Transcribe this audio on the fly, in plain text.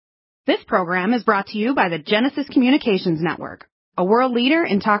This program is brought to you by the Genesis Communications Network, a world leader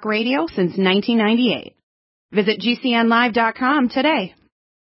in talk radio since 1998. Visit GCNlive.com today.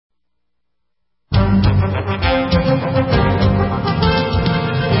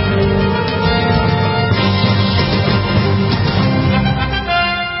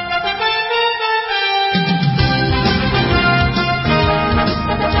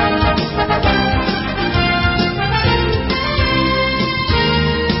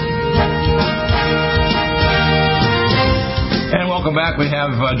 Welcome back. We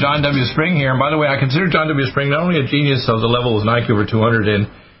have John W. Spring here. And by the way, I consider John W. Spring not only a genius of the level of an IQ over 200 and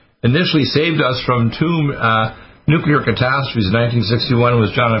initially saved us from two nuclear catastrophes. In 1961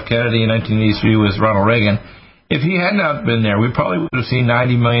 was John F. Kennedy. In 1983 was Ronald Reagan. If he had not been there, we probably would have seen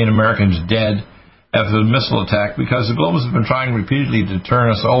 90 million Americans dead after the missile attack because the globalists have been trying repeatedly to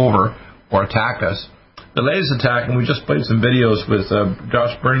turn us over or attack us. The latest attack, and we just played some videos with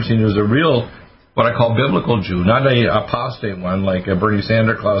Josh Bernstein, who's a real what I call biblical Jew, not a apostate one like Bernie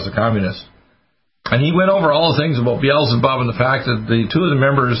Sanders, the communist. And he went over all the things about Beelzebub and the fact that the two of the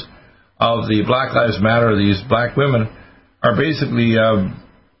members of the Black Lives Matter, these black women, are basically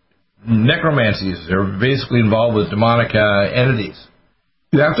necromancies. They're basically involved with demonic entities.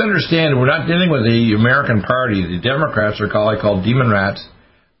 You have to understand, we're not dealing with the American Party. The Democrats are called demon rats.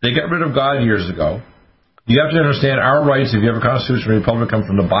 They got rid of God years ago. You have to understand our rights, if you have a constitutional republic, come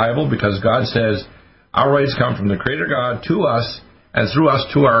from the Bible, because God says our rights come from the Creator God to us and through us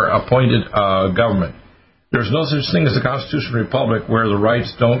to our appointed government. There's no such thing as a constitutional republic where the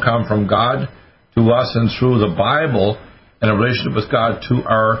rights don't come from God to us and through the Bible and a relationship with God to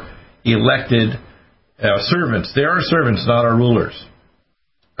our elected servants. They are servants, not our rulers.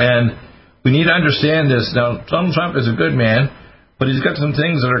 And we need to understand this. Now, Donald Trump is a good man, but he's got some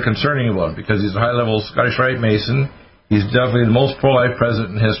things that are concerning about him because he's a high-level Scottish Rite Mason. He's definitely the most pro-life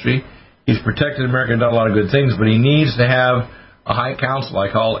president in history. He's protected America and done a lot of good things, but he needs to have a high council.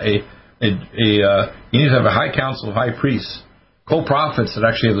 I call he needs to have a high council of high priests, co-prophets that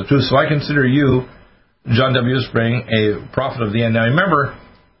actually have the truth. So I consider you, John W. Spring, a prophet of the end. Now remember,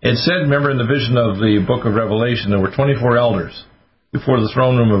 it said, in the vision of the book of Revelation, there were 24 elders before the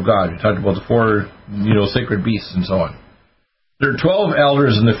throne room of God. We talked about the four, sacred beasts and so on. There are 12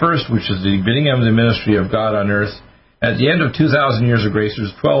 elders in the first, which is the beginning of the ministry of God on earth. At the end of 2,000 years of grace,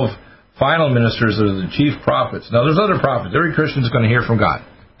 there's 12 final ministers that are the chief prophets. Now, there's other prophets. Every Christian is going to hear from God.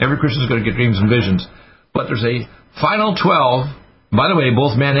 Every Christian is going to get dreams and visions. But there's a final 12, by the way,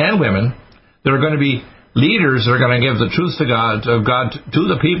 both men and women, that are going to be leaders that are going to give the truth of God to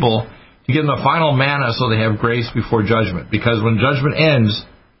the people to give them the final manna so they have grace before judgment. Because when judgment ends,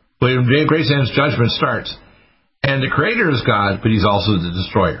 when grace ends, judgment starts. And the Creator is God, but He's also the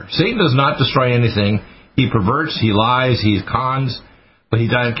destroyer. Satan does not destroy anything. He perverts, he lies, he cons, but he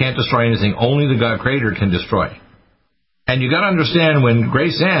can't destroy anything. Only the God Creator can destroy. And you got to understand, when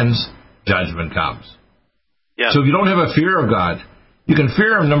grace ends, judgment comes. Yeah. So if you don't have a fear of God, you can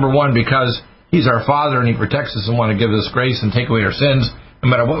fear Him, number one, because He's our Father and He protects us and wants to give us grace and take away our sins, no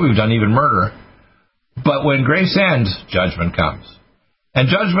matter what we've done, even murder. But when grace ends, judgment comes. And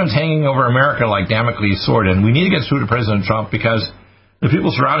judgment's hanging over America like Damocles' sword, and we need to get through to President Trump because the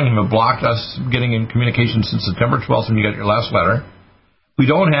people surrounding him have blocked us getting in communication since September 12th when you got your last letter. We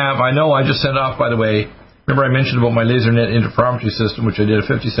don't have, I just sent off, by the way, remember I mentioned about my LaserNet interferometry system, which I did a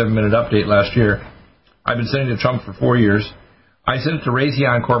 57-minute update last year. I've been sending it to Trump for 4 years. I sent it to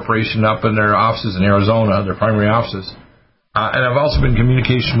Raytheon Corporation up in their offices in Arizona, their primary offices. And I've also been in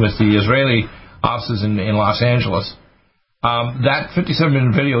communication with the Israeli offices in Los Angeles. That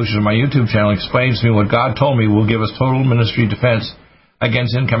 57-minute video, which is on my YouTube channel, explains to me what God told me will give us total ministry defense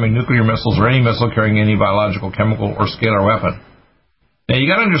against incoming nuclear missiles or any missile carrying any biological, chemical, or scalar weapon. Now, you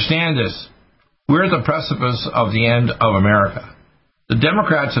got to understand this. We're at the precipice of the end of America. The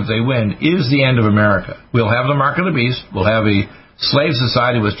Democrats, if they win, is the end of America. We'll have the mark of the beast. We'll have a slave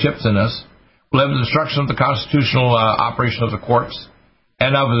society with chips in us. We'll have the destruction of the constitutional operation of the courts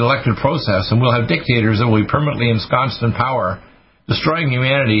and of the elected process, and we'll have dictators that will be permanently ensconced in power, destroying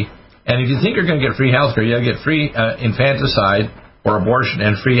humanity. And if you think you're going to get free health care, you'll get free infanticide or abortion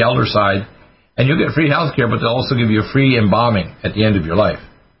and free eldercide, and you'll get free health care, but they'll also give you a free embalming at the end of your life.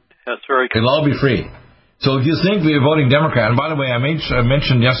 That's very good. It'll all be free. So if you think we're voting Democrat, and by the way, I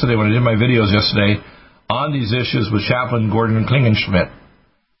mentioned yesterday when I did my videos yesterday on these issues with Chaplain Gordon Klingenschmidt,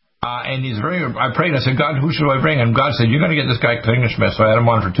 and I prayed, I said, God, who should I bring? And God said, you're going to get this guy Klingenschmidt. So I had him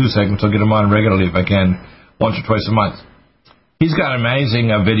on for 2 segments. I'll get him on regularly if I can, once or twice a month. He's got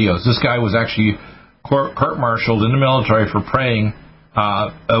amazing videos. This guy was actually court-martialed in the military for praying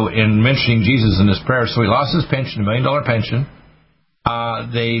and mentioning Jesus in his prayers. So he lost his pension, $1 million pension.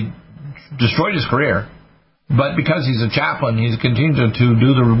 They destroyed his career, but because he's a chaplain, he's continued to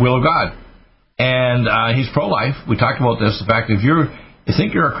do the will of God. And he's pro-life. We talked about this, the fact that if you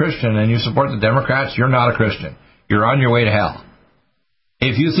think you're a Christian and you support the Democrats, you're not a Christian. You're on your way to hell.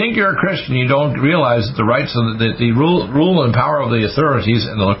 If you think you're a Christian, you don't realize that the rights of the rule and power of the authorities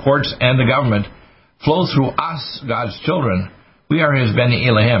and the courts and the government flow through us, God's children. We are his Beni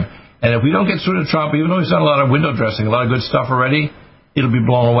Elohim. And if we don't get through to Trump, even though he's done a lot of window dressing, a lot of good stuff already, it'll be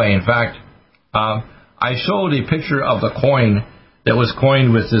blown away. In fact, I showed a picture of the coin that was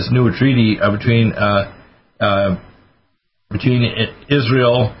coined with this new treaty between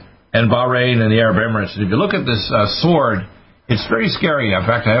Israel and Bahrain and the Arab Emirates. And if you look at this sword, it's very scary. In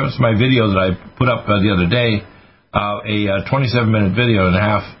fact, I have my video that I put up the other day, a 27-minute video and a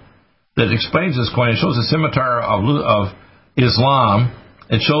half, that explains this coin. It shows a scimitar of Islam.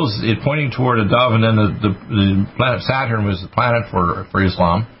 It shows it pointing toward a dove, and then the planet Saturn was the planet for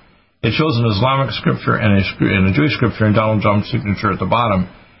Islam. It shows an Islamic scripture and a Jewish scripture, and Donald Trump's signature at the bottom.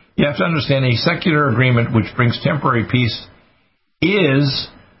 You have to understand a secular agreement which brings temporary peace is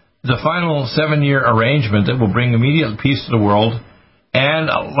the final 7-year arrangement that will bring immediate peace to the world and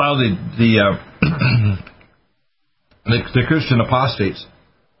allow the Christian apostates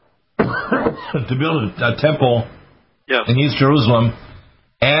to build a temple in East Jerusalem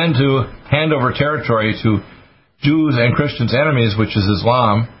and to hand over territory to Jews and Christians' enemies, which is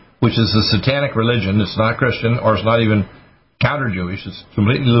Islam, which is a satanic religion. It's not Christian, or it's not even counter-Jewish. It's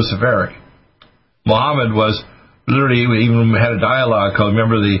completely Luciferic. Muhammad was literally, we even had a dialogue called,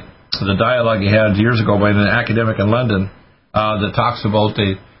 remember the dialogue he had years ago by an academic in London that talks about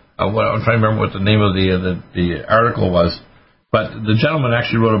I'm trying to remember what the name of the article was, but the gentleman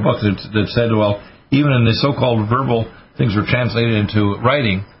actually wrote a book that said, well, even in the so-called verbal things were translated into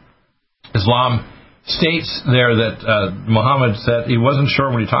writing, Islam states there that Muhammad said he wasn't sure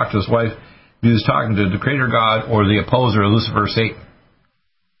when he talked to his wife if he was talking to the creator God or the opposer of Lucifer, Satan.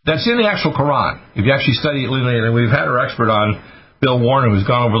 That's in the actual Quran. If you actually study it, and we've had our expert on, Bill Warner, who's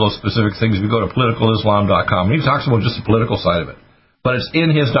gone over those specific things. If you go to politicalislam.com, he talks about just the political side of it. But it's in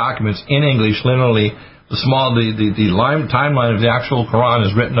his documents, in English, literally, the timeline of the actual Quran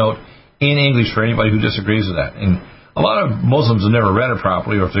is written out in English for anybody who disagrees with that. And a lot of Muslims have never read it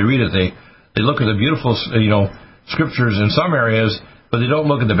properly, or if they read it, they look at the beautiful, scriptures in some areas, but they don't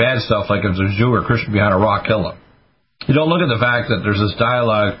look at the bad stuff, like if there's a Jew or Christian behind a rock, kill them. You don't look at the fact that there's this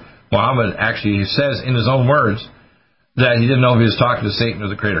dialogue. Muhammad actually says in his own words that he didn't know if he was talking to Satan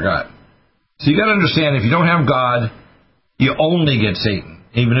or the creator God. So you got to understand, if you don't have God, you only get Satan.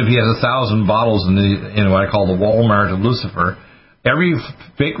 Even if he has 1,000 bottles in what I call the Walmart of Lucifer, every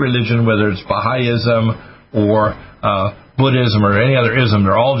fake religion, whether it's Baha'ism or Buddhism or any other ism,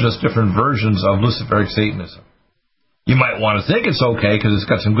 they're all just different versions of Luciferic Satanism. You might want to think it's okay because it's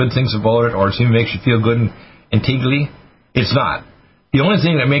got some good things about it, or it even makes you feel good and tingly. It's not. The only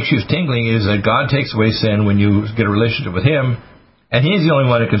thing that makes you tingling is that God takes away sin when you get a relationship with Him, and He's the only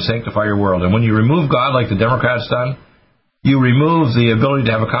one that can sanctify your world. And when you remove God, like the Democrats done, you remove the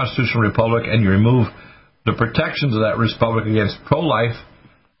ability to have a constitutional republic, and you remove the protections of that republic against pro-life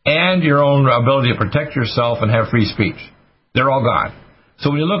and your own ability to protect yourself and have free speech. They're all gone.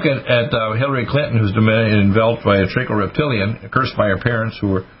 So when you look at Hillary Clinton, who's enveloped by a tracheal reptilian, cursed by her parents, who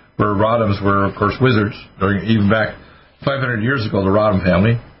were Rodhams were, of course, wizards, even back 500 years ago, the Rodham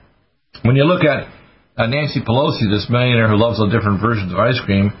family. When you look at Nancy Pelosi, this millionaire who loves all different versions of ice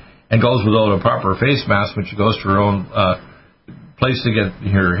cream and goes without a proper face mask when she goes to her own place to get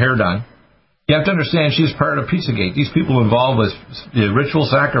her hair done, you have to understand she's part of Pizzagate. These people involved with the ritual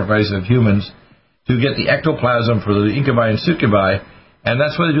sacrifice of humans to get the ectoplasm for the incubi and succubi, and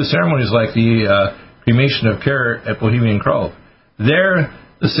that's why they do ceremonies like the cremation of Carrot at Bohemian Grove.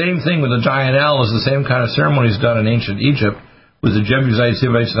 The same thing with the giant owl is the same kind of ceremonies done in ancient Egypt with the Jebusites,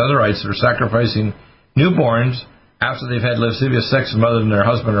 Hivites, and Otherites that are sacrificing newborns after they've had lascivious sex with other than their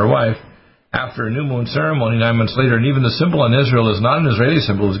husband or wife after a new moon ceremony 9 months later. And even the symbol in Israel is not an Israeli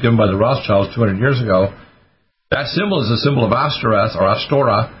symbol. It was given by the Rothschilds 200 years ago. That symbol is the symbol of Ashtoreth, or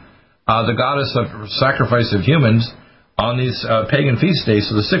Astora, the goddess of sacrifice of humans on these pagan feast days.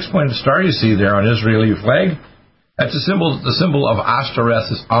 So the 6-pointed star you see there on the Israeli flag, that's the symbol of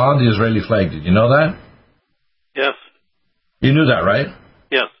Ashtoreth is on the Israeli flag. Did you know that? Yes. You knew that, right?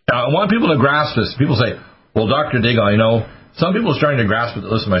 Yes. Now, I want people to grasp this. People say, well, Dr. Diggle, some people are starting to grasp it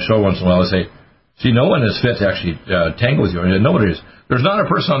that listen to my show once in a while. They say, see, no one is fit to actually tangle with you. Nobody is. There's not a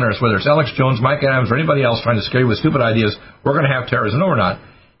person on earth, whether it's Alex Jones, Mike Adams, or anybody else trying to scare you with stupid ideas, we're going to have terrorism. No, we're not.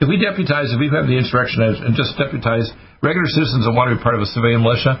 If we have the insurrection and just deputize regular citizens that want to be part of a civilian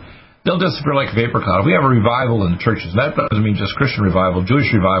militia, they'll disappear like a vapor cloud. If we have a revival in the churches, and that doesn't mean just Christian revival,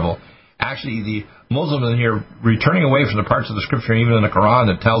 Jewish revival, actually the Muslims in here returning away from the parts of the Scripture, even in the Quran,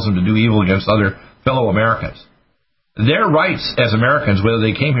 that tells them to do evil against other fellow Americans. Their rights as Americans, whether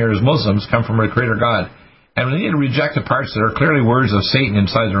they came here as Muslims, come from their Creator God. And they need to reject the parts that are clearly words of Satan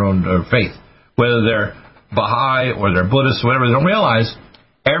inside their own faith. Whether they're Baha'i or they're Buddhists or whatever, they don't realize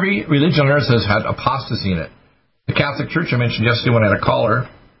every religion on earth has had apostasy in it. The Catholic Church I mentioned yesterday when I had a caller,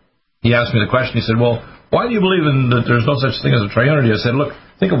 he asked me the question, he said, well, why do you believe in that there's no such thing as a triunity? I said, look,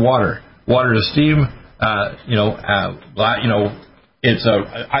 think of water. Water is steam, it's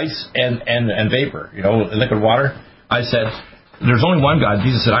ice and vapor, liquid water. I said, there's only one God.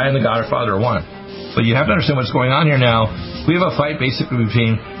 Jesus said, I and the God our Father are one. But you have to understand what's going on here now. We have a fight basically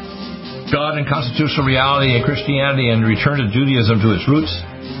between God and constitutional reality and Christianity and return to Judaism to its roots,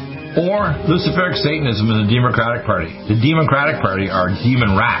 or Luciferic Satanism in the Democratic Party. The Democratic Party are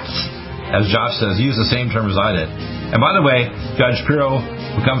demon rats, as Josh says. He used the same term as I did. And by the way, Judge Pirro,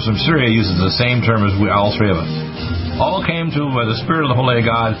 who comes from Syria, uses the same term as all three of us. All came to where the Spirit of the Holy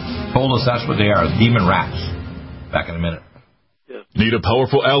God told us that's what they are, demon rats. Back in a minute. Need a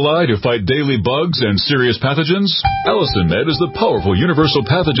powerful ally to fight daily bugs and serious pathogens? AllicinMed is the powerful universal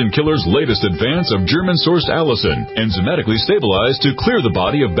pathogen killer's latest advance of German-sourced allicin, enzymatically stabilized to clear the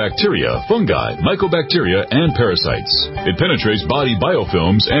body of bacteria, fungi, mycobacteria, and parasites. It penetrates body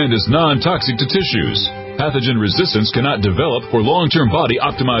biofilms and is non-toxic to tissues. Pathogen resistance cannot develop for long-term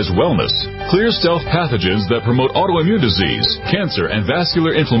body-optimized wellness. Clear stealth pathogens that promote autoimmune disease, cancer and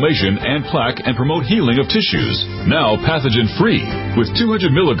vascular inflammation and plaque and promote healing of tissues. Now pathogen-free. With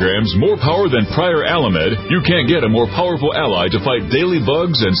 200 milligrams more power than prior Alamed, you can't get a more powerful ally to fight daily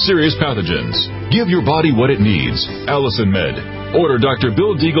bugs and serious pathogens. Give your body what it needs. AllicinMed. Order Dr.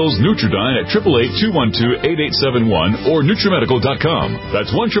 Bill Deagle's Nutridyne at 888-212-8871 or NutriMedical.com. That's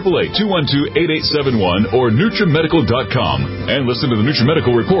 1-888-212-8871 or NutriMedical.com. And listen to the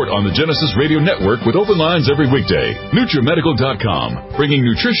NutriMedical Report on the Genesis Radio Network with open lines every weekday. NutriMedical.com, bringing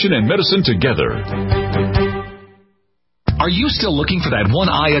nutrition and medicine together. Are you still looking for that one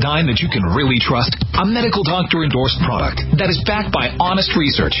iodine that you can really trust? A medical doctor-endorsed product that is backed by honest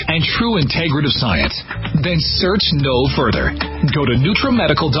research and true integrative science? Then search no further. Go to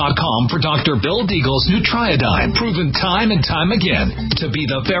NutriMedical.com for Dr. Bill Deagle's Nutriodine, proven time and time again to be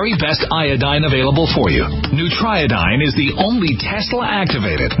the very best iodine available for you. Nutriodine is the only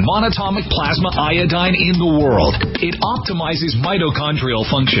Tesla-activated monatomic plasma iodine in the world. It optimizes mitochondrial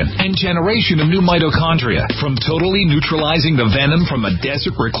function and generation of new mitochondria from totally neutralizing the venom from a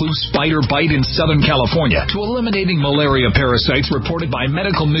desert recluse spider bite in Southern California to eliminating malaria parasites reported by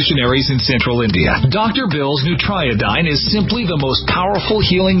medical missionaries in Central India. Dr. Bill's Nutriodine is simply the most powerful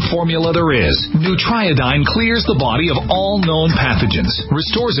healing formula there is. Nutriodine clears the body of all known pathogens,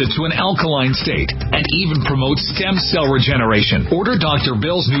 restores it to an alkaline state, and even promotes stem cell regeneration. Order Dr.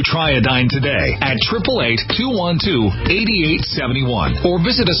 Bill's Nutriodine today at 888-212-8871 or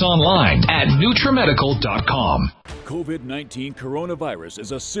visit us online at NutriMedical.com. COVID-19 coronavirus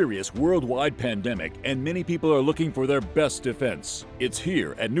is a serious worldwide pandemic, and many people are looking for their best defense. It's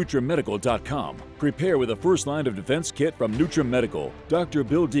here at NutriMedical.com. Prepare with a first line of defense kit from NutriMedical. Dr.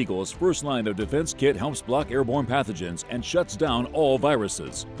 Bill Deagle's first line of defense kit helps block airborne pathogens and shuts down all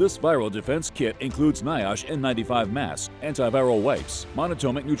viruses. This viral defense kit includes NIOSH N95 masks, antiviral wipes,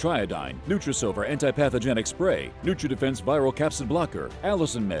 monatomic Nutriodine, NutriSilver antipathogenic spray, NutriDefense viral capsid blocker,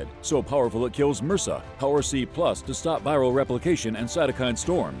 AllicinMed, so powerful it kills MRSA, Power C Plus to stop viral replication and cytokine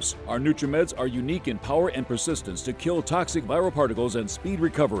storms. Our NutriMeds are unique in power and persistence to kill toxic viral particles and speed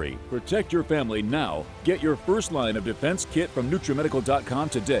recovery. Protect your family now. Get your first line of defense kit from NutriMedical.com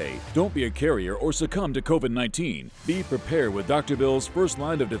today. Don't be a carrier or succumb to COVID-19. Be prepared with Dr. Bill's first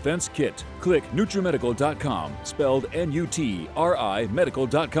line of defense kit. Click NutriMedical.com, spelled N-U-T-R-I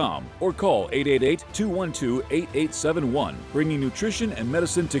Medical.com, or call 888-212-8871, bringing nutrition and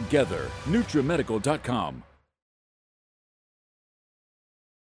medicine together. NutriMedical.com.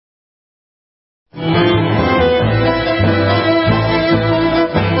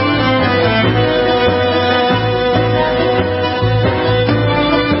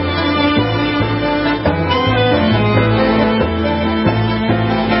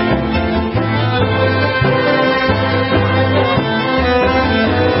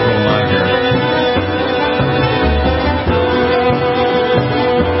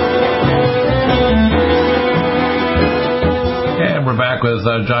 With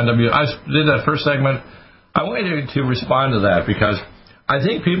John W. I did that first segment. I wanted to respond to that because I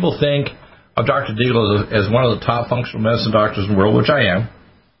think people think of Dr. Deagle as one of the top functional medicine doctors in the world, which I am.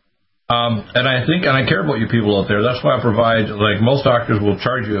 And I care about you people out there. That's why I provide, like most doctors will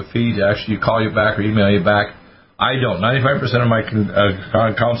charge you a fee to actually call you back or email you back. I don't. 95% of my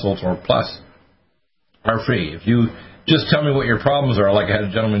consults or plus are free. If you just tell me what your problems are, like I had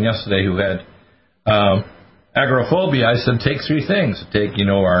a gentleman yesterday who had agoraphobia, I said, take 3 things. Take,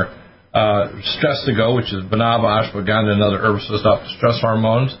 our stress to go, which is banaba, ashwagandha, and other herbs to stop stress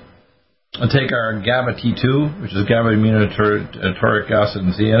hormones. And take our GABA T2, which is GABA aminobutyric acid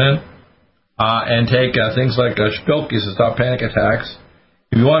and theanine. And take things like Spilkes to stop panic attacks.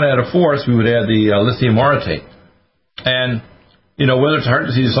 If you want to add a 4th, we would add the lithium orotate. And, whether it's heart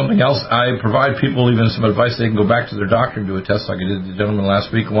disease or something else, I provide people even some advice. They can go back to their doctor and do a test like I did the gentleman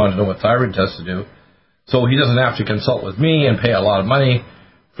last week who wanted to know what thyroid test to do. So he doesn't have to consult with me and pay a lot of money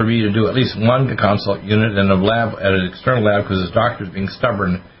for me to do at least one consult unit and a lab at an external lab because his doctor is being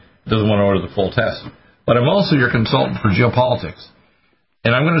stubborn, doesn't want to order the full test. But I'm also your consultant for geopolitics.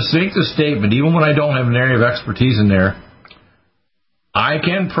 And I'm going to make this statement, even when I don't have an area of expertise in there, I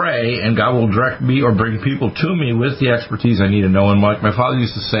can pray and God will direct me or bring people to me with the expertise I need to know. And like my father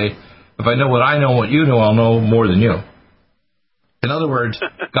used to say, if I know what I know, what you know, I'll know more than you. In other words,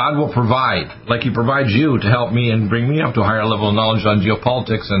 God will provide, like he provides you to help me and bring me up to a higher level of knowledge on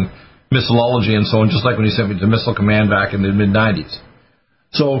geopolitics and missilology and so on, just like when he sent me to Missile Command back in the mid-90s.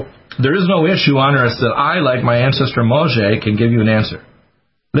 So there is no issue on earth that I, like my ancestor Moshe, can give you an answer.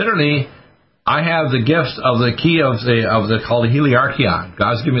 Literally, I have the gifts of the key of the called the Heliarchion.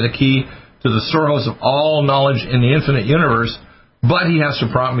 God's given me the key to the storehouse of all knowledge in the infinite universe, but he has to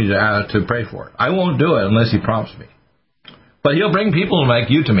prompt me to pray for it. I won't do it unless he prompts me. But he'll bring people like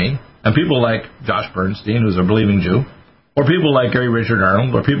you to me, and people like Josh Bernstein, who's a believing Jew, or people like Gary Richard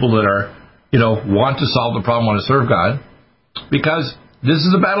Arnold, or people that are, want to solve the problem, want to serve God, because this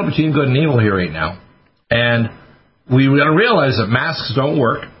is a battle between good and evil here right now. And we got to realize that masks don't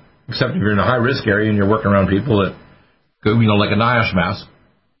work, except if you're in a high-risk area and you're working around people that, like a NIOSH mask.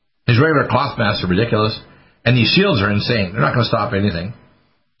 These regular cloth masks are ridiculous, and these shields are insane. They're not going to stop anything.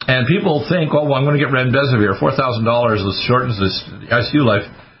 And people think, I'm going to get remdesivir, $4,000, this shortens the ICU life.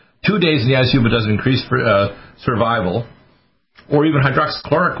 2 days in the ICU, but doesn't increase survival. Or even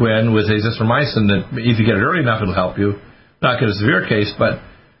hydroxychloroquine with azithromycin that if you get it early enough, it'll help you. Not get a severe case, but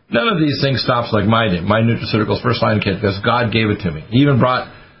none of these things stops like my Nutraceuticals first-line kit because God gave it to me. He even brought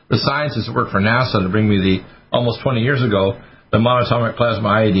the scientists that work for NASA to bring me almost 20 years ago, the monatomic plasma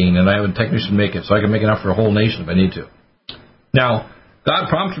iodine, and I have a technician make it, so I can make enough for a whole nation if I need to. Now,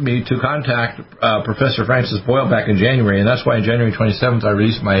 God prompted me to contact Professor Francis Boyle back in January, and that's why on January 27th I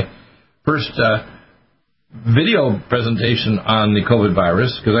released my first video presentation on the COVID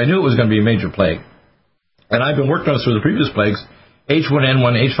virus, because I knew it was going to be a major plague. And I've been working on this through the previous plagues,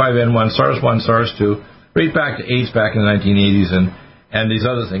 H1N1, H5N1, SARS-1, SARS-2, right back to AIDS back in the 1980s and these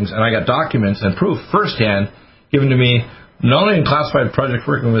other things. And I got documents and proof firsthand given to me, not only in classified projects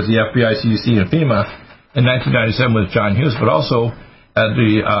working with the FBI, CDC, and FEMA in 1997 with John Hughes, but also at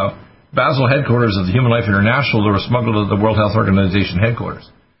the Basel headquarters of the Human Life International that were smuggled to the World Health Organization headquarters.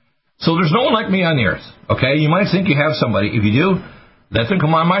 So there's no one like me on the earth, okay? You might think you have somebody. If you do, let them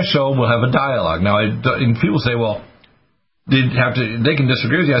come on my show. We'll have a dialogue. Now, and people say, well, they can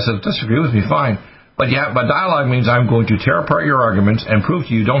disagree with you. I said, disagree with me, fine. But dialogue means I'm going to tear apart your arguments and prove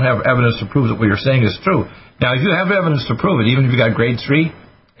to you don't have evidence to prove that what you're saying is true. Now, if you have evidence to prove it, even if you got grade 3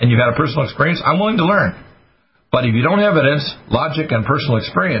 and you've had a personal experience, I'm willing to learn. But if you don't have evidence, logic, and personal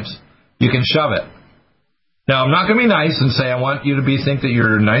experience, you can shove it. Now, I'm not going to be nice and say I want you to think that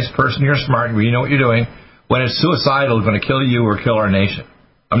you're a nice person, you're smart, you know what you're doing, when it's suicidal, it's going to kill you or kill our nation.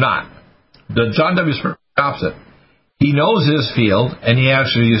 I'm not. The John W. Smith is the opposite. He knows his field, and he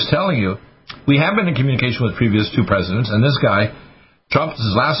actually is telling you, we have been in communication with previous 2 presidents, and this guy, Trump's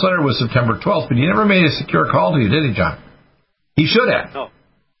last letter was September 12th, but he never made a secure call to you, did he, John? He should have. No.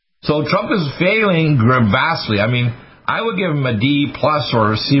 So Trump is failing vastly. I mean, I would give him a D+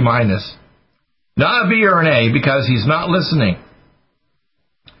 or a C-, not a B or an A, because he's not listening.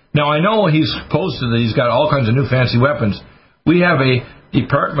 Now, I know he's posted that he's got all kinds of new fancy weapons. We have a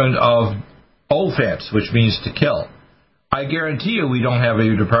Department of Offense, which means to kill. I guarantee you we don't have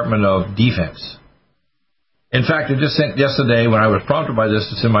a Department of Defense. In fact, I just sent yesterday, when I was prompted by this,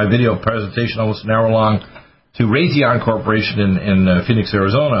 it's in my video presentation, almost an hour long, to Raytheon Corporation in Phoenix,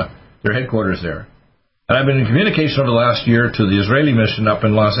 Arizona, their headquarters there. And I've been in communication over the last year to the Israeli mission up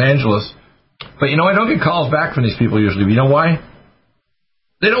in Los Angeles. But, I don't get calls back from these people usually. You know why?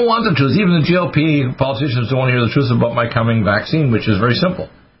 They don't want the truth. Even the GOP politicians don't want to hear the truth about my coming vaccine, which is very simple.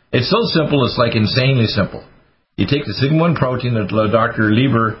 It's so simple, it's like insanely simple. You take the sigma-1 protein that Dr.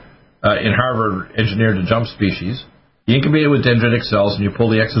 Lieber in Harvard engineered a jump species, you incubate it with dendritic cells, and you pull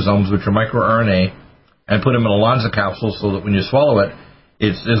the exosomes, which are microRNA, and put them in a Lonza capsule so that when you swallow it,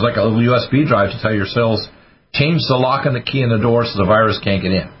 it's like a USB drive to tell your cells, change the lock and the key in the door so the virus can't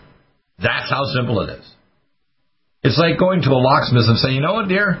get in. That's how simple it is. It's like going to a locksmith and saying, you know what,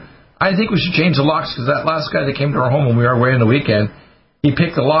 dear, I think we should change the locks because that last guy that came to our home when we were away on the weekend, he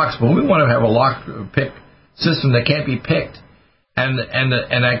picked the locks, but we want to have a lock pick system that can't be picked. And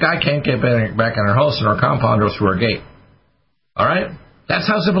that guy can't get back in our house and our compound or through our gate. All right? That's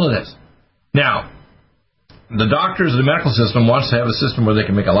how simple it is. Now, the doctors, the medical system wants to have a system where they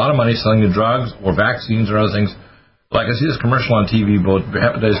can make a lot of money selling you drugs or vaccines or other things. Like I see this commercial on TV about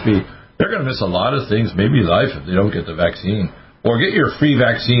hepatitis B. They're going to miss a lot of things, maybe life, if they don't get the vaccine. Or get your free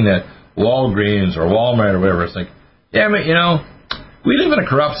vaccine at Walgreens or Walmart or whatever. It's like, yeah, but, you know, we live in a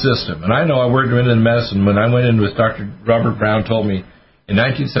corrupt system. And I know I worked in medicine. When I went in with Dr. Robert Brown told me in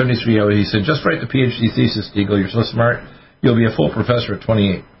 1973, he said, just write the PhD thesis, Deagle. You're so smart. You'll be a full professor at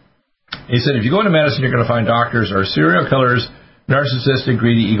 28. He said, if you go into medicine, you're going to find doctors are serial killers, narcissistic,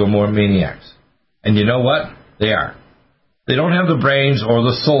 greedy, egomaniacs. And you know what? They are. They don't have the brains or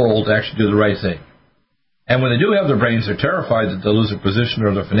the soul to actually do the right thing. And when they do have their brains, they're terrified that they'll lose their position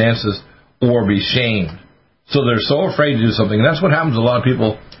or their finances or be shamed. So they're so afraid to do something. And that's what happens to a lot of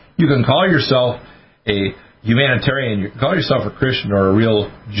people. You can call yourself a humanitarian. You can call yourself a Christian or a real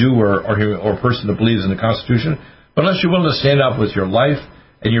Jew or a person that believes in the Constitution. But unless you're willing to stand up with your life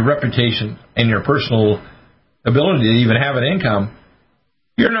and your reputation and your personal ability to even have an income,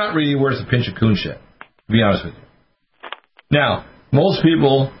 you're not really worth a pinch of coon shit, to be honest with you. Now, most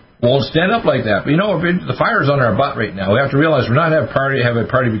people won't stand up like that. But, you know, the fire's on our butt right now. We have to realize we're not have a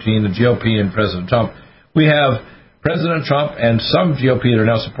party between the GOP and President Trump. We have President Trump and some GOP that are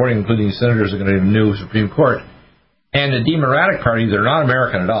now supporting, including senators, are going to get a new Supreme Court. And the Democratic Party, they're not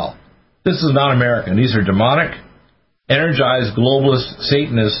American at all. This is not American. These are demonic, energized, globalist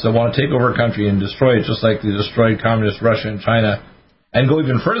Satanists that want to take over a country and destroy it, just like they destroyed communist Russia and China, and go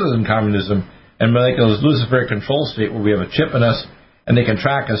even further than communism and make a Luciferic control state where we have a chip in us and they can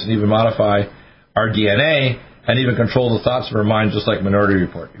track us and even modify our DNA and even control the thoughts of our mind, just like Minority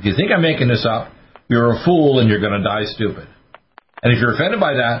Report. If you think I'm making this up, you're a fool and you're going to die stupid. And if you're offended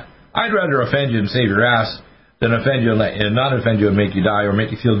by that, I'd rather offend you and save your ass than offend you and not offend you and make you die or make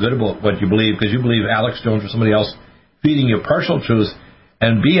you feel good about what you believe because you believe Alex Jones or somebody else feeding you partial truth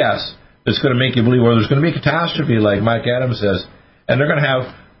and BS that's going to make you believe, or there's going to be a catastrophe like Mike Adams says, and they're going to have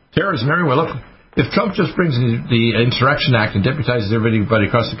terrorism everywhere. Look, if Trump just brings the Insurrection Act and deputizes everybody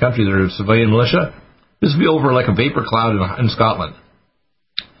across the country that are civilian militia, this will be over like a vapor cloud in Scotland.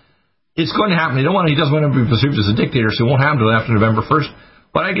 It's going to happen. He doesn't want to be perceived as a dictator, so it won't happen until after November 1st.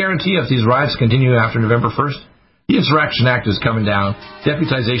 But I guarantee if these riots continue after November 1st, the Insurrection Act is coming down,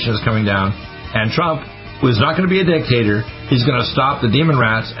 deputization is coming down, and Trump, who is not going to be a dictator, he's going to stop the demon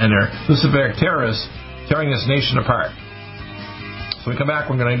rats and their Luciferic terrorists tearing this nation apart. So when we come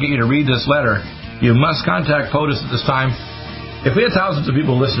back, we're going to get you to read this letter. You must contact POTUS at this time. If we had thousands of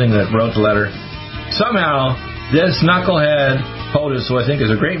people listening that wrote the letter, somehow this knucklehead POTUS, who I think is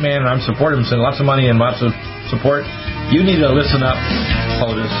a great man, and I'm supporting him, sending lots of money and lots of support, you need to listen up,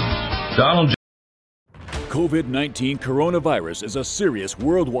 POTUS. Donald J. COVID-19 coronavirus is a serious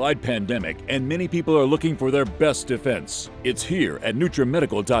worldwide pandemic, and many people are looking for their best defense. It's here at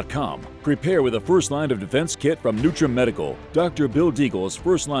NutriMedical.com. Prepare with a first line of defense kit from NutriMedical. Dr. Bill Deagle's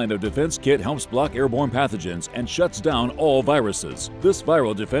first line of defense kit helps block airborne pathogens and shuts down all viruses. This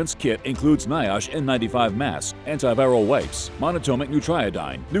viral defense kit includes NIOSH N95 mask, antiviral wipes, monatomic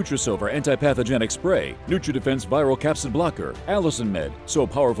Nutriodine, Nutrisilver antipathogenic spray, NutriDefense viral capsid blocker, AllicinMed, so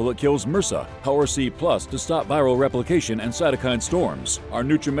powerful it kills MRSA, Power C Plus to stop viral replication and cytokine storms. Our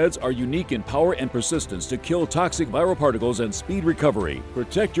NutriMeds are unique in power and persistence to kill toxic viral particles and speed recovery.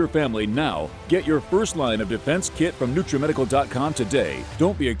 Protect your family now. Get your first line of defense kit from NutriMedical.com today.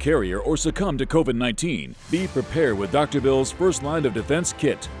 Don't be a carrier or succumb to COVID-19. Be prepared with Dr. Bill's first line of defense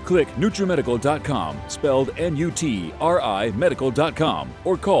kit. Click NutriMedical.com, spelled N-U-T-R-I medical.com,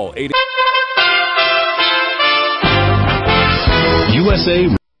 or call 8...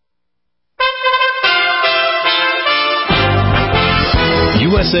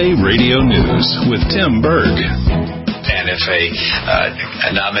 USA Radio News with Tim Berg. And if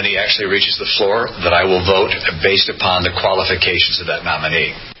a nominee actually reaches the floor, that I will vote based upon the qualifications of that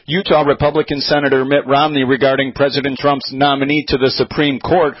nominee. Utah Republican Senator Mitt Romney regarding President Trump's nominee to the Supreme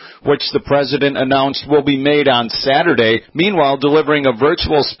Court, which the president announced will be made on Saturday. Meanwhile, delivering a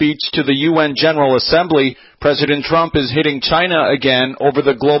virtual speech to the UN General Assembly, President Trump is hitting China again over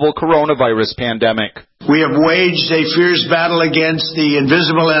the global coronavirus pandemic. We have waged a fierce battle against the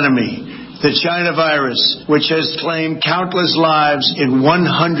invisible enemy, the China virus, which has claimed countless lives in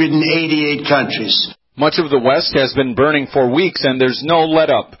 188 countries. Much of the West has been burning for weeks, and there's no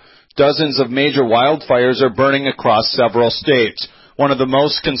let-up. Dozens of major wildfires are burning across several states. One of the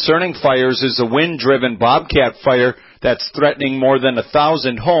most concerning fires is a wind-driven bobcat fire that's threatening more than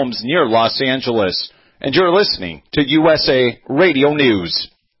 1,000 homes near Los Angeles. And you're listening to USA Radio News.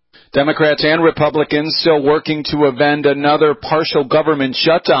 Democrats and Republicans still working to avenge another partial government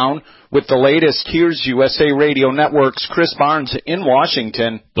shutdown. With the latest, here's USA Radio Network's Chris Barnes in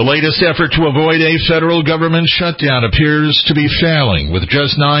Washington. The latest effort to avoid a federal government shutdown appears to be failing. With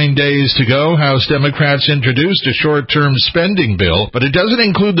just 9 days to go, House Democrats introduced a short-term spending bill, but it doesn't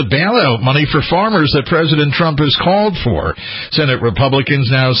include the bailout money for farmers that President Trump has called for. Senate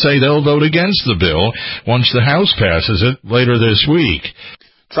Republicans now say they'll vote against the bill once the House passes it later this week.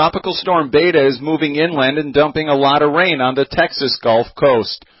 Tropical storm Beta is moving inland and dumping a lot of rain on the Texas Gulf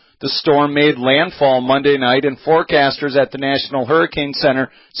Coast. The storm made landfall Monday night, and forecasters at the National Hurricane Center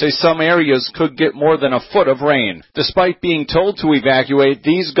say some areas could get more than a foot of rain. Despite being told to evacuate,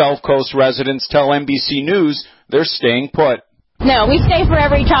 these Gulf Coast residents tell NBC News they're staying put. No, we stay for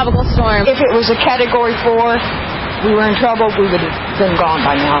every tropical storm. If it was a Category 4, we were in trouble, we would have been gone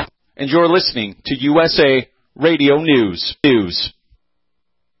by now. And you're listening to USA Radio News.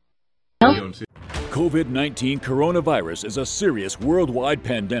 COVID-19 coronavirus is a serious worldwide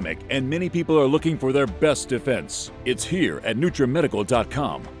pandemic, and many people are looking for their best defense. It's here at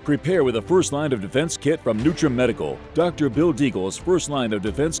NutriMedical.com. Prepare with a first line of defense kit from NutriMedical. Dr. Bill Deagle's first line of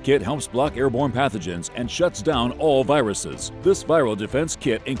defense kit helps block airborne pathogens and shuts down all viruses. This viral defense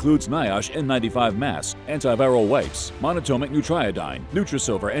kit includes NIOSH N95 mask, antiviral wipes, monatomic Nutriodine,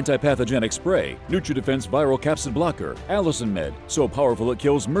 Nutrisilver antipathogenic spray, NutriDefense viral capsid blocker, AllicinMed, so powerful it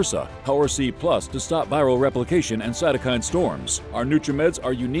kills MRSA, Power C Plus to stop viral replication and cytokine storms. Our NutriMeds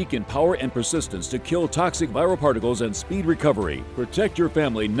are unique in power and persistence to kill toxic viral particles and speed recovery. Protect your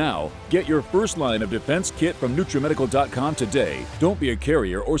family now. Get your first line of defense kit from NutriMedical.com today. Don't be a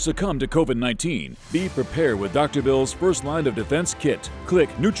carrier or succumb to COVID-19. Be prepared with Dr. Bill's first line of defense kit. Click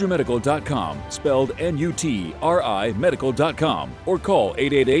NutriMedical.com, spelled N-U-T-R-I medical.com, or call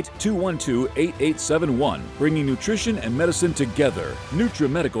 888-212-8871, bringing nutrition and medicine together.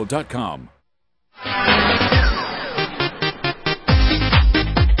 NutriMedical.com.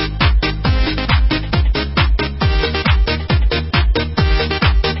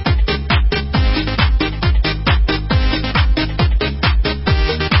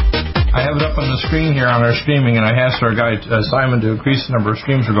 I have it up on the screen here on our streaming, and I asked our guy Simon to increase the number of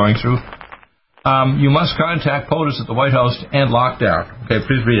streams we're going through. You must contact POTUS at the White House to end lockdown. Okay,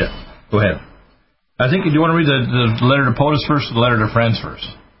 please read it. Go ahead. I think, do you want to read the letter to POTUS first or the letter to Friends first?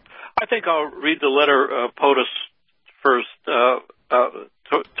 I think I'll read the letter POTUS first to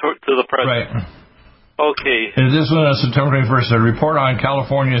the President. Right. Okay. And this one on September 21st, a report on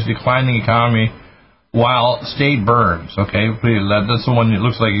California's declining economy while state burns. Okay, please, that's the one that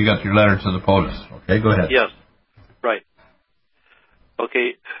looks like you got your letter to the POTUS. Okay, go ahead. Yes, right.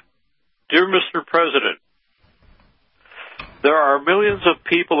 Okay. Dear Mr. President, there are millions of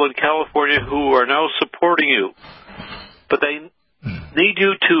people in California who are now supporting you, but they need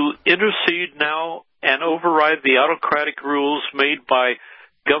you to intercede now and override the autocratic rules made by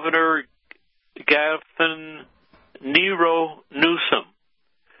Governor Gavin Newsom.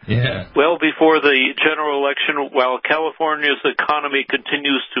 Yeah. Well before the general election, while California's economy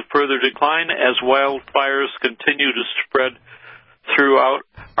continues to further decline as wildfires continue to spread throughout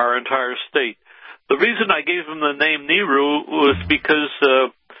our entire state. The reason I gave him the name Nero was because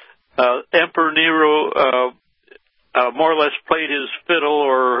Emperor Nero more or less played his fiddle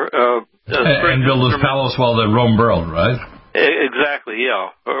or and built his palace while the Rome burned, right? Exactly, yeah.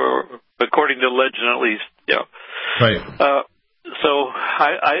 Or according to legend, at least, yeah. Right. So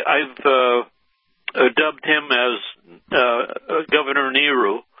I've dubbed him as Governor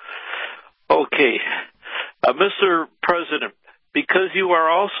Nero. Okay, Mr. President, because you are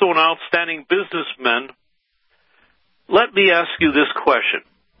also an outstanding businessman, let me ask you this question.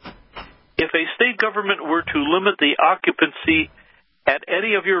 If a state government were to limit the occupancy at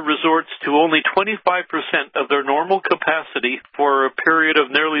any of your resorts to only 25% of their normal capacity for a period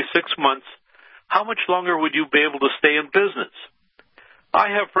of nearly 6 months, how much longer would you be able to stay in business? I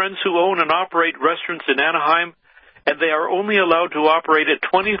have friends who own and operate restaurants in Anaheim, and they are only allowed to operate at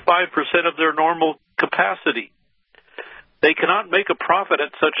 25% of their normal capacity. They cannot make a profit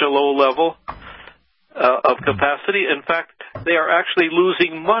at such a low level of capacity. In fact, they are actually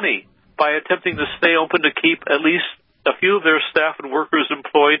losing money by attempting to stay open to keep at least a few of their staff and workers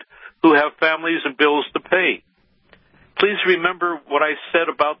employed who have families and bills to pay. Please remember what I said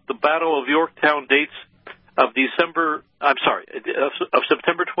about the Battle of Yorktown dates of September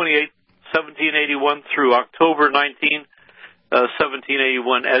 28, 1781 through October 19,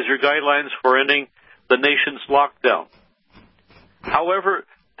 1781 as your guidelines for ending the nation's lockdown. However,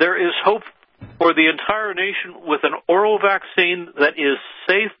 there is hope for the entire nation with an oral vaccine that is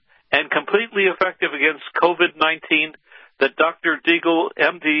safe and completely effective against COVID-19 that Dr. Deagle,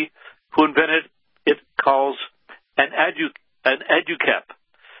 MD, who invented it, calls an educap,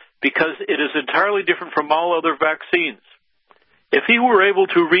 because it is entirely different from all other vaccines. If he were able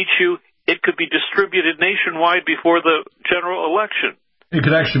to reach you, it could be distributed nationwide before the general election. It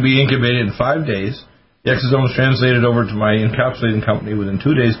could actually be incubated in 5 days. The exosome is translated over to my encapsulating company. Within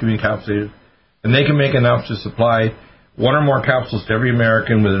 2 days, it can be encapsulated. And they can make enough to supply 1 or more capsules to every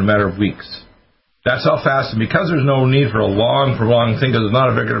American within a matter of weeks. That's how fast, and because there's no need for a long, prolonged thing, because it's not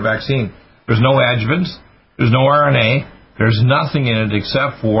a regular vaccine, there's no adjuvants, there's no RNA, there's nothing in it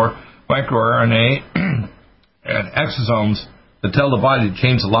except for microRNA and exosomes that tell the body to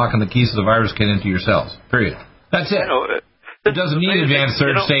change the lock and the keys so the virus get into your cells. Period. That's it. It doesn't need advanced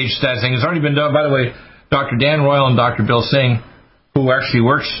third-stage testing. It's already been done. By the way, Dr. Dan Royal and Dr. Bill Singh, who actually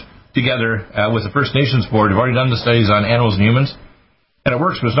works together with the First Nations Board, have already done the studies on animals and humans. And it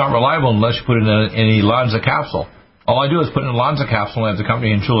works, but it's not reliable unless you put it in a Lonza capsule. All I do is put it in a Lonza capsule, and I have the company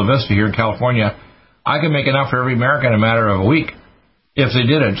in Chula Vista here in California. I can make enough for every American in a matter of a week. If they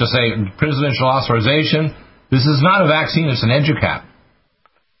did it, just say presidential authorization. This is not a vaccine, it's an educap.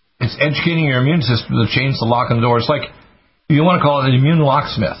 It's educating your immune system to change the lock on the door. It's like, if you want to call it an immune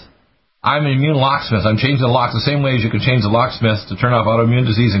locksmith. I'm an immune locksmith. I'm changing the lock the same way as you can change the locksmith to turn off autoimmune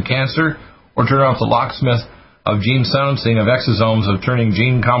disease and cancer, or turn off the locksmith of gene silencing of exosomes, of turning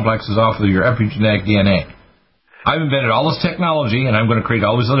gene complexes off of your epigenetic DNA. I've invented all this technology, and I'm going to create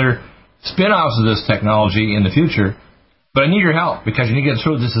all these other spin-offs of this technology in the future, but I need your help, because you need to get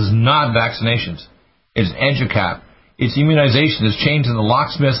through. This is not vaccinations. It's educap. It's immunization. It's changing the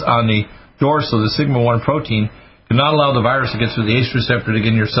locksmith on the door so the sigma-1 protein cannot allow the virus to get through the ACE receptor to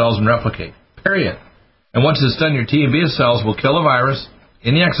get in your cells and replicate. Period. And once it's done, your T and B cells will kill the virus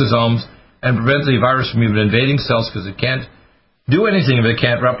in the exosomes and prevent the virus from even invading cells, because it can't do anything if it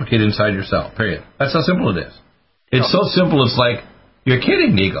can't replicate inside your cell. Period. That's how simple it is. It's so simple, it's like, you're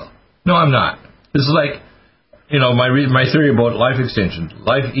kidding, Eagle. No, I'm not. This is like, my theory about life extension.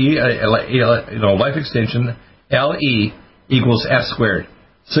 Life extension, LE equals S squared.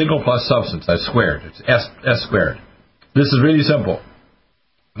 Signal plus substance, that's squared. It's S squared. This is really simple.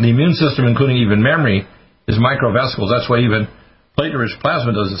 The immune system, including even memory, is microvesicles. That's why even platelet-rich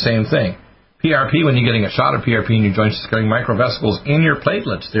plasma does the same thing. PRP, when you're getting a shot of PRP in your joints, is carrying microvesicles in your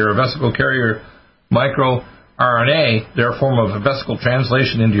platelets. They're a vesicle carrier microRNA. They're a form of a vesicle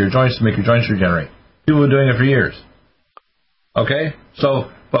translation into your joints to make your joints regenerate. People have been doing it for years. Okay?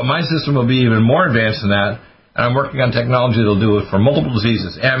 But my system will be even more advanced than that, and I'm working on technology that will do it for multiple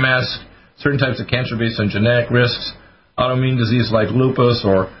diseases, MS, certain types of cancer based on genetic risks, autoimmune disease like lupus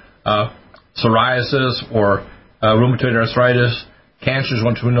or psoriasis or rheumatoid arthritis, cancers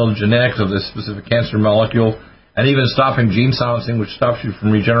once we know the genetics of this specific cancer molecule, and even stopping gene silencing, which stops you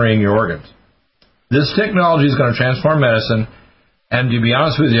from regenerating your organs. This technology is going to transform medicine, and to be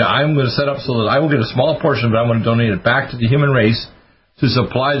honest with you, I'm going to set up so that I will get a small portion, but I'm going to donate it back to the human race to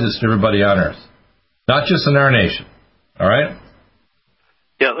supply this to everybody on Earth, not just in our nation. All right?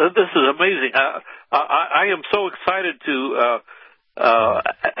 Yeah, this is amazing. I am so excited to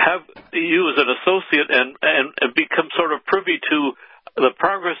have you as an associate and become sort of privy to the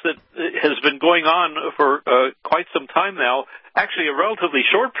progress that has been going on for quite some time now, actually a relatively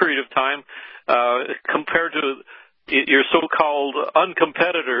short period of time compared to your so-called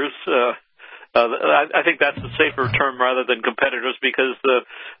uncompetitors. I think that's a safer term rather than competitors, because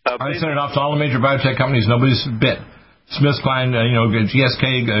I sent it off to all the major biotech companies. Nobody's bit. SmithKline,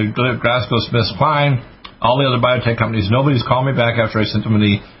 GSK, GlaxoSmithKline, all the other biotech companies. Nobody's called me back after I sent them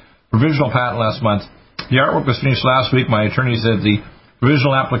the provisional patent last month. The artwork was finished last week. My attorney said the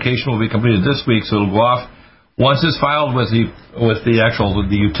provisional application will be completed this week, so it'll go off. Once it's filed with the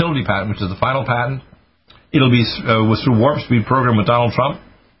utility patent, which is the final patent, it'll be through Warp Speed program with Donald Trump.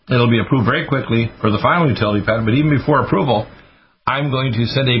 It'll be approved very quickly for the final utility patent, but even before approval, I'm going to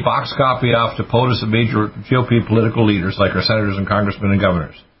send a box copy off to POTUS and major GOP political leaders like our senators and congressmen and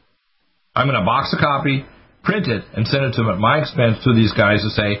governors. I'm going to box a copy, print it, and send it to them at my expense to these guys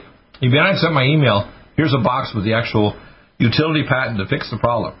to say, if you don't accept my email, here's a box with the actual utility patent to fix the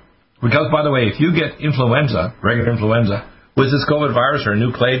problem. Because, by the way, if you get influenza, regular influenza, with this COVID virus or a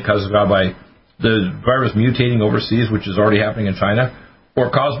new clade caused by the virus mutating overseas, which is already happening in China, or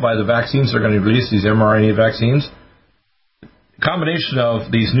caused by the vaccines they're going to release, these mRNA vaccines, the combination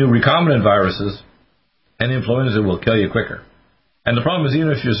of these new recombinant viruses and influenza will kill you quicker. And the problem is, even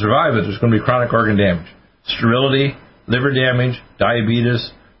if you survive it, there's going to be chronic organ damage. Sterility, liver damage,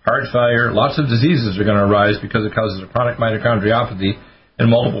 diabetes, heart failure, lots of diseases are going to arise because it causes a chronic mitochondriopathy and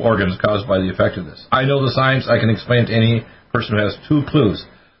multiple organs caused by the effect of this. I know the science. I can explain it to any person who has 2 clues.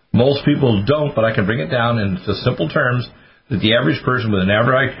 Most people don't, but I can bring it down in just simple terms that the average person with an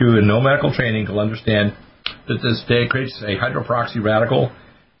average IQ and no medical training will understand that this creates a hydroperoxy radical,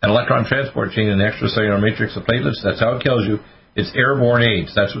 an electron transport chain in the extracellular matrix of platelets. That's how it kills you. It's airborne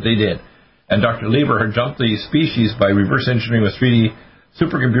AIDS. That's what they did. And Dr. Lieber had jumped the species by reverse engineering with 3D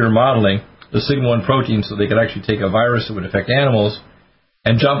supercomputer modeling the sigma-1 protein so they could actually take a virus that would affect animals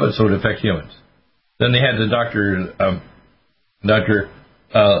and jump it so it would affect humans. Then they had the Dr.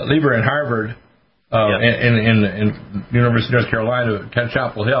 Lieber in Harvard in University of North Carolina at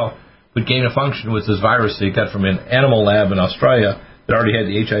Chapel Hill would gain a function with this virus that he got from an animal lab in Australia that already had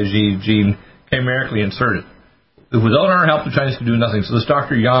the HIV gene chimerically inserted. Without our help, the Chinese could do nothing. So this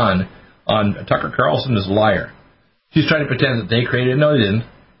Dr. Yan on Tucker Carlson is a liar. She's trying to pretend that they created it. No, they didn't.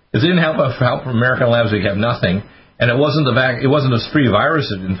 If they didn't help from American labs, they'd have nothing. And it wasn't a spree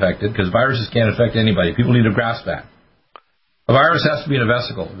virus that infected, because viruses can't infect anybody. People need to grasp that. A virus has to be in a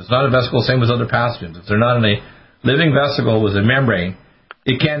vesicle. If it's not a vesicle, same as other pathogens. If they're not in a living vesicle with a membrane,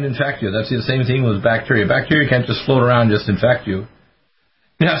 it can't infect you. That's the same thing with bacteria. Bacteria can't just float around and just infect you.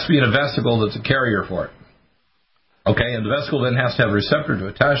 It has to be in a vesicle that's a carrier for it. Okay, and the vesicle then has to have a receptor to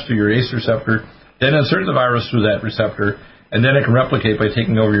attach to your ACE receptor, then insert the virus through that receptor, and then it can replicate by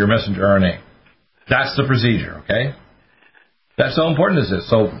taking over your messenger RNA. That's the procedure, okay? That's how important this is.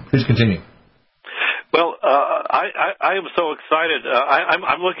 So please continue. Well, I am so excited.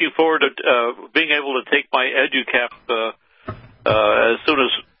 I'm looking forward to being able to take my EduCap as soon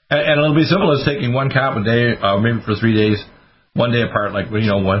as. And it'll be simple as taking 1 cap a day, maybe for 3 days, 1 day apart, like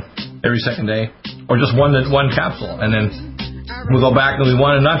one every second day, or just one capsule, and then we'll go back and we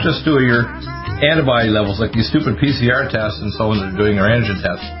want to not just do your antibody levels like these stupid PCR tests and so on that are doing our antigen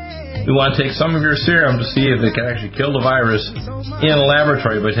tests. We want to take some of your serum to see if it can actually kill the virus in a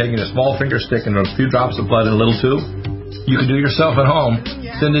laboratory by taking a small finger stick and a few drops of blood in a little tube. You can do it yourself at home,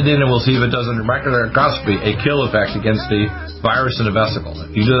 send it in, and we'll see if it does under microscopy a kill effect against the virus in a vesicle.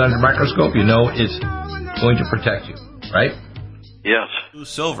 If you do it under a microscope, you know it's going to protect you, right? Yes.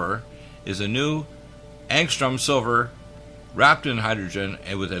 Silver is a new angstrom silver wrapped in hydrogen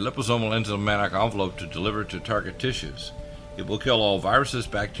and with a liposomal enzymatic envelope to deliver to target tissues. It will kill all viruses,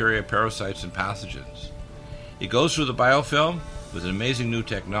 bacteria, parasites, and pathogens. It goes through the biofilm with an amazing new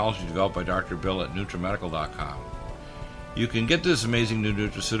technology developed by Dr. Bill at NutriMedical.com. You can get this amazing new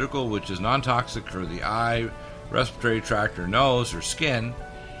nutraceutical, which is non-toxic for the eye, respiratory tract, or nose, or skin,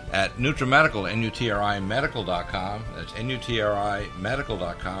 at NutriMedical, NutriMedical.com. That's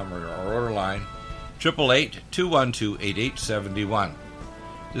NutriMedical.com, or our order line 888-212-8871.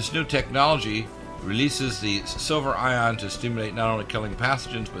 This new technology releases the silver ion to stimulate not only killing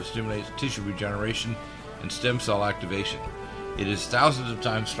pathogens, but stimulates tissue regeneration and stem cell activation. It is thousands of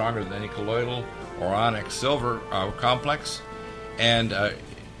times stronger than any colloidal or onyx silver complex, and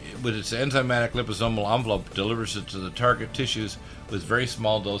with its enzymatic liposomal envelope, delivers it to the target tissues with very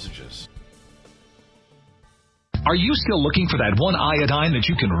small dosages. Are you still looking for that one iodine that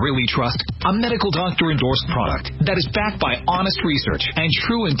you can really trust? A medical doctor-endorsed product that is backed by honest research and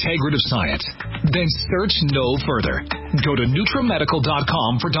true integrative science? Then search no further. Go to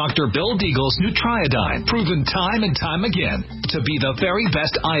NutriMedical.com for Dr. Bill Deagle's Nutriodine, proven time and time again to be the very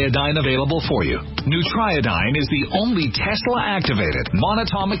best iodine available for you. Nutriodine is the only Tesla-activated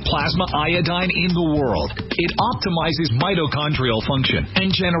monatomic plasma iodine in the world. It optimizes mitochondrial function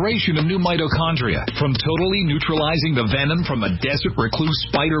and generation of new mitochondria, from totally neutralizing the venom from a desert recluse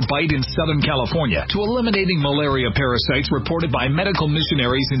spider bite in Southern California to eliminating malaria parasites reported by medical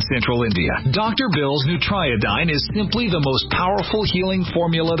missionaries in Central India. Dr. Bill's Nutriodine is simply the most powerful healing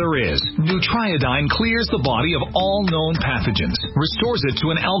formula there is. Nutriodine clears the body of all known pathogens, restores it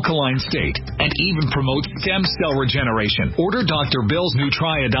to an alkaline state, and even promotes stem cell regeneration. Order Dr. Bill's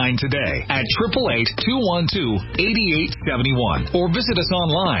Nutriodine today at 888-212-8871 or visit us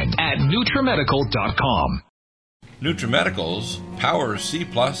online at NutriMedical.com. NutriMedical's Power C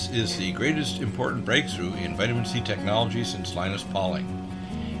Plus is the greatest important breakthrough in vitamin C technology since Linus Pauling.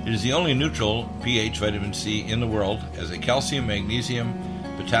 It is the only neutral pH vitamin C in the world as a calcium, magnesium,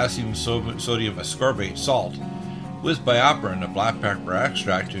 potassium, sodium ascorbate salt with BioPerine, a black pepper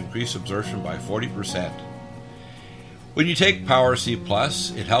extract, to increase absorption by 40%. When you take Power C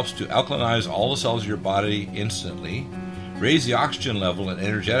Plus, it helps to alkalinize all the cells of your body instantly, raise the oxygen level and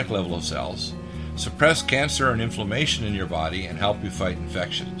energetic level of cells, suppress cancer and inflammation in your body, and help you fight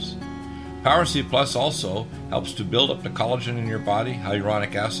infections. Power C Plus also helps to build up the collagen in your body,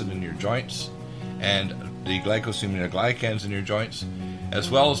 hyaluronic acid in your joints, and the glycosaminoglycans in your joints, as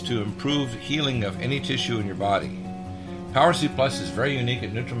well as to improve healing of any tissue in your body. Power C Plus is very unique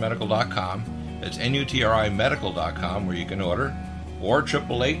at NutriMedical.com. It's NutriMedical.com where you can order, or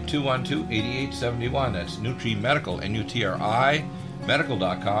 888-212-8871. That's NutriMedical, N-U-T-R-I,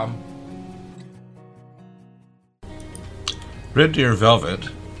 medical.com. Red Deer Velvet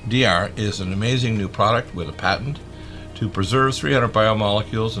DR is an amazing new product with a patent to preserve 300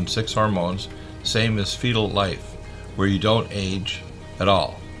 biomolecules and 6 hormones, same as fetal life, where you don't age at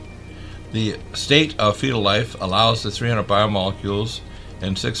all. The state of fetal life allows the 300 biomolecules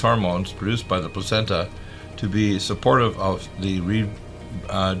and 6 hormones produced by the placenta to be supportive of the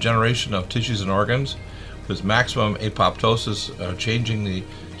regeneration of tissues and organs, with maximum apoptosis, changing the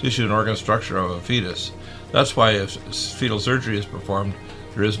tissue and organ structure of a fetus. That's why if fetal surgery is performed,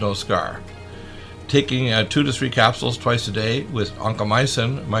 there is no scar. Taking 2 to 3 capsules twice a day with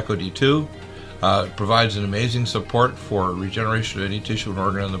oncomycin, myco-D2, provides an amazing support for regeneration of any tissue and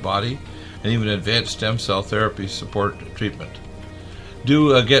organ in the body, and even advanced stem cell therapy support treatment.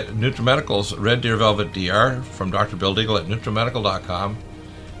 Do get NutriMedical's Red Deer Velvet DR from Dr. Bill Deagle at NutriMedical.com,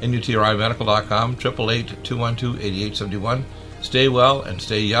 NutriMedical.com, 888-212-8871. Stay well and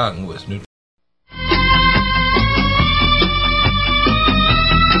stay young with NutriMedical.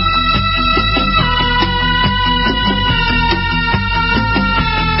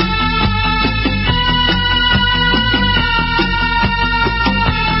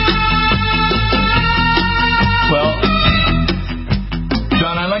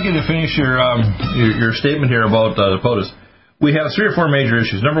 To finish your statement here about the POTUS, we have 3 or 4 major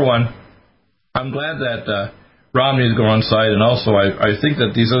issues. Number one, I'm glad that Romney is going on side, and also I think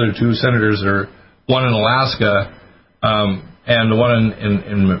that these other 2 senators are one in Alaska and the one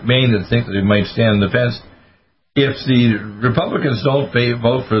in Maine that think that they might stand the fence. If the Republicans don't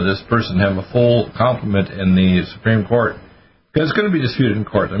vote for this person, have a full complement in the Supreme Court, because it's going to be disputed in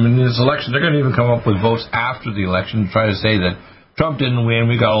court. I mean, in this election, they're going to even come up with votes after the election to try to say that Trump didn't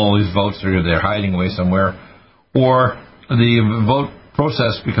win, we got all these votes, they're hiding away somewhere. Or the vote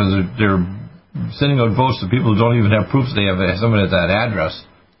process, because they're sending out votes to people who don't even have proof they have someone at that address.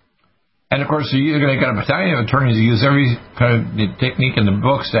 And, of course, you're going to get a battalion of attorneys who use every kind of technique in the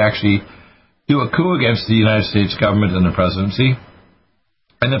books to actually do a coup against the United States government and the presidency.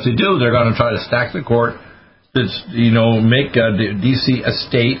 And if they do, they're going to try to stack the court, make D.C. a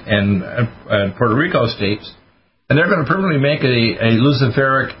state and Puerto Rico states. And they're going to permanently make a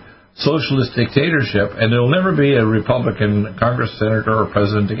Luciferic socialist dictatorship, and there will never be a Republican Congress senator or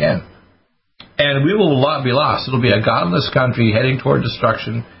president again. And we will not be lost. It'll be a godless country heading toward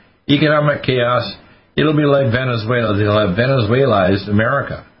destruction, economic chaos. It'll be like Venezuela. They'll have Venezuelized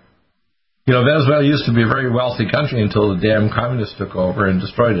America. Venezuela used to be a very wealthy country until the damn communists took over and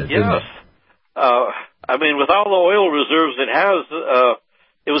destroyed it. Yes. I mean, with all the oil reserves it has,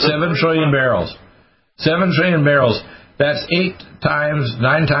 it was 7 trillion barrels. 7 trillion barrels. That's 9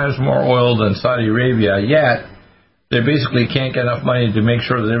 times more oil than Saudi Arabia, yet they basically can't get enough money to make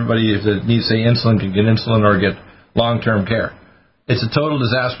sure that everybody that needs, say, insulin can get insulin or get long-term care. It's a total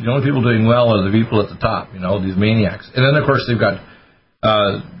disaster. The only people doing well are the people at the top, these maniacs. And then, of course, they've got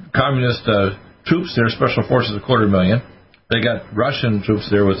communist troops there, special forces, 250,000. They got Russian troops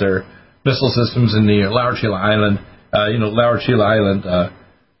there with their missile systems in the Lower Chile Island,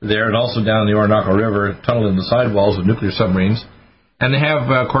 there, and also down the Orinoco River, tunneling the sidewalls with nuclear submarines. And they have,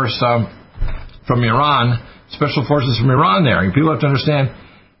 of course, from Iran, special forces from Iran there. And people have to understand,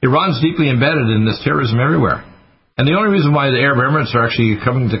 Iran's deeply embedded in this terrorism everywhere. And the only reason why the Arab Emirates are actually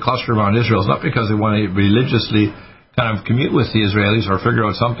coming to cluster around Israel is not because they want to religiously kind of commute with the Israelis or figure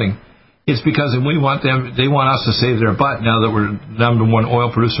out something. It's because they want us to save their butt now that we're number 1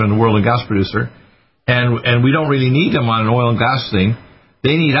 oil producer in the world and gas producer. And we don't really need them on an oil and gas thing.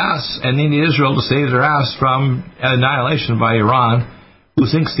 They need us, and they need Israel to save their ass from annihilation by Iran, who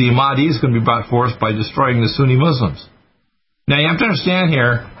thinks the Mahdi is going to be brought forth by destroying the Sunni Muslims. Now, you have to understand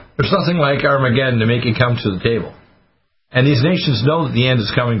here, there's nothing like Armageddon to make you come to the table. And these nations know that the end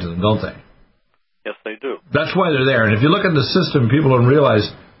is coming to them, don't they? Yes, they do. That's why they're there. And if you look at the system, people don't realize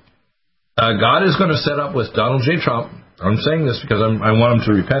God is going to set up with Donald J. Trump, I'm saying this because I want him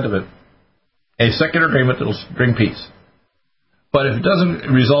to repent of it, a secular agreement that will bring peace. But if it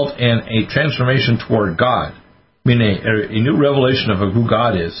doesn't result in a transformation toward God, meaning a new revelation of who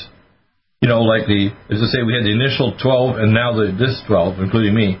God is, like as I say, we had the initial 12 and now this 12,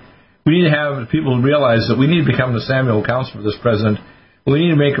 including me, we need to have people realize that we need to become the Samuel counsel for this president. We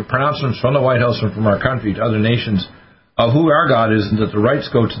need to make pronouncements from the White House and from our country to other nations of who our God is, and that the rights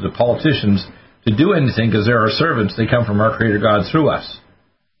go to the politicians to do anything because they're our servants. They come from our Creator God through us,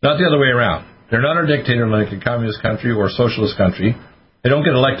 not the other way around. They're not a dictator like a communist country or socialist country. They don't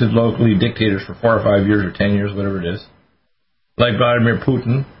get elected locally dictators for 4 or 5 years or 10 years, whatever it is. Like Vladimir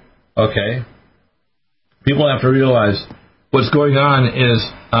Putin, okay? People have to realize what's going on is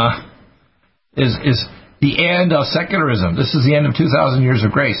the end of secularism. This is the end of 2,000 years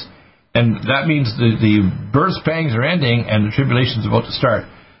of grace. And that means the birth pangs are ending and the tribulation is about to start.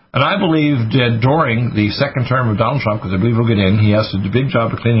 And I believe that during the second term of Donald Trump, because I believe he'll get in, he has to do a big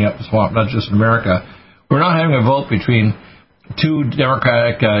job of cleaning up the swamp, not just in America. We're not having a vote between two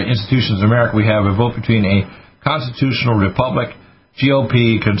democratic institutions in America. We have a vote between a constitutional republic,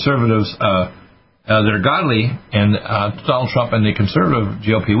 GOP, conservatives that are godly, and Donald Trump and the conservative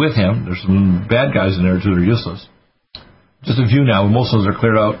GOP with him. There's some bad guys in there, too, that are useless. Just a few now, most of those are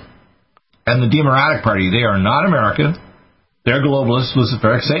cleared out. And the Democratic Party, they are not American. They're globalists,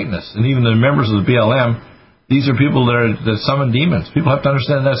 Luciferic, Satanists. And even the members of the BLM, these are people that summon demons. People have to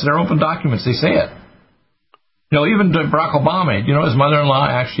understand that's their open documents. They say it. You know, even Barack Obama, you know, his mother-in-law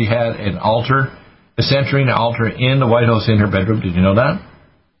actually had an altar, a Santorini altar in the White House in her bedroom. Did you know that?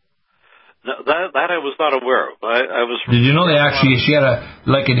 No, that I was not aware of. I was. Did you know they actually, she had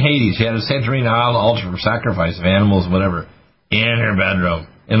like in Haiti, she had a Santorini altar for sacrifice of animals and whatever in her bedroom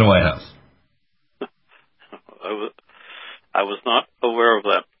in the White House. I was not aware of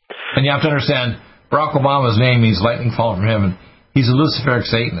that. And you have to understand, Barack Obama's name means lightning fall from heaven. He's a Luciferic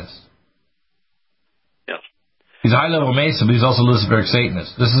Satanist. Yes. He's a high-level Mason, but he's also a Luciferic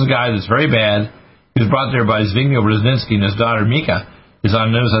Satanist. This is a guy that's very bad. He was brought there by Zbigniew Brzezinski, and his daughter Mika is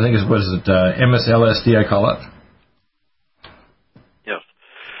on news. I think it's, MSLSD, I call it. Yes.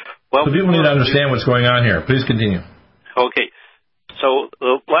 Well, so people need to understand what's going on here. Please continue. Okay. So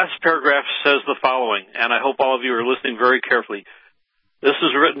the last paragraph says the following, and I hope all of you are listening very carefully. This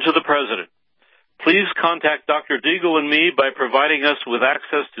is written to the President. Please contact Dr. Deagle and me by providing us with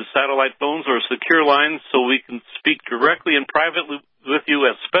access to satellite phones or secure lines so we can speak directly and privately with you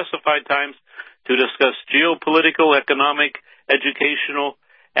at specified times to discuss geopolitical, economic, educational,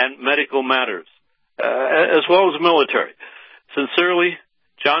 and medical matters, as well as military. Sincerely,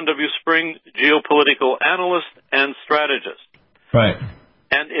 John W. Spring, geopolitical analyst and strategist. Right.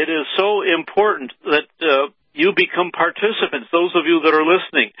 And it is so important that you become participants, those of you that are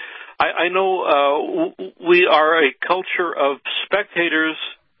listening. I know we are a culture of spectators,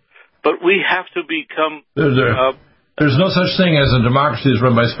 but we have to become... There's no such thing as a democracy that's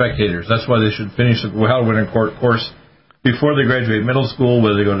run by spectators. That's why they should finish the Howard course before they graduate middle school,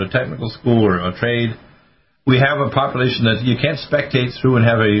 whether they go to technical school or a trade. We have a population that you can't spectate through and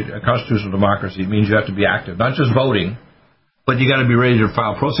have a constitutional democracy. It means you have to be active, not just voting, but you got to be ready to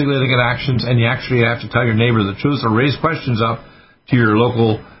file pro-litigant actions, and you actually have to tell your neighbor the truth or raise questions up to your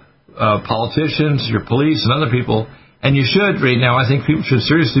local politicians, your police, and other people. And you should, right now, I think people should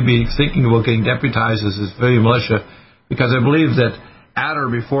seriously be thinking about getting deputized as a civilian militia, because I believe that at or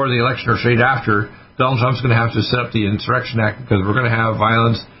before the election or straight after, Donald Trump's going to have to set up the Insurrection Act, because we're going to have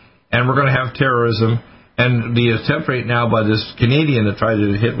violence and we're going to have terrorism. And the attempt right now by this Canadian to try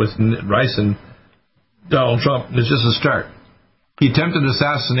to hit with Rice and Donald Trump is just a start. The attempted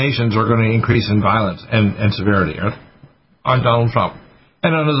assassinations are going to increase in violence and severity on Donald Trump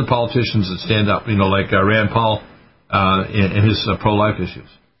and on other politicians that stand up, you know, like Rand Paul in his pro-life issues.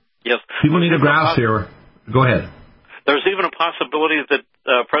 Yes. People need to grasp here. Go ahead. There's even a possibility that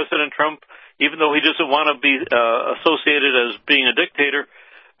President Trump, even though he doesn't want to be associated as being a dictator,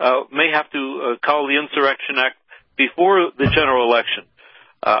 may have to call the Insurrection Act before the general election.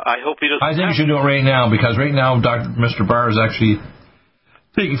 I hope he doesn't. I think you should do it right now, because right now Mr. Barr is actually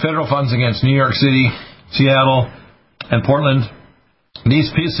taking federal funds against New York City, Seattle, and Portland.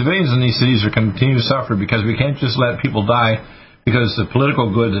 These civilians in these cities are continuing to suffer because we can't just let people die because the political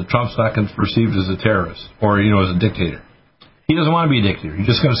good that Trump's not perceived as a terrorist or, you know, as a dictator. He doesn't want to be a dictator. He's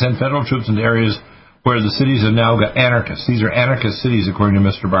just going to send federal troops into areas where the cities have now got anarchists. These are anarchist cities, according to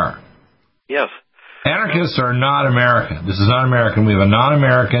Mr. Barr. Yes. Anarchists are not American. This is not American. We have a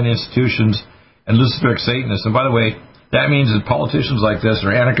non-American institutions and Luciferic Satanists. And by the way, that means that politicians like this or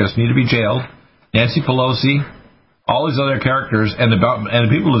anarchists need to be jailed. Nancy Pelosi, all these other characters, and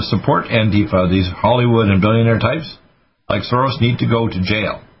the people who support Antifa, these Hollywood and billionaire types, like Soros, need to go to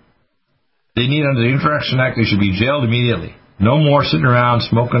jail. They need, under the Insurrection Act, they should be jailed immediately. No more sitting around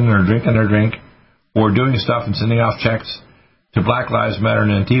smoking or drinking their drink or doing stuff and sending off checks to Black Lives Matter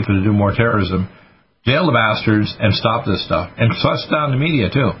and Antifa to do more terrorism. Jail the bastards and stop this stuff. And shut down the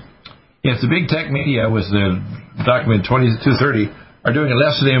media, too. If the big tech media, with the document 2230, are doing it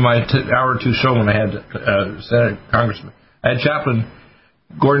yesterday in my hour or two show when I had Senate Congressman. I had Chaplain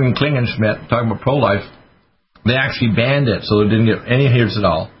Gordon Klingenschmidt talking about pro-life. They actually banned it, so it didn't get any hits at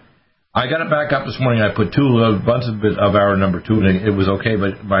all. I got it back up this morning. I put bunch of hour number 2, and it was okay.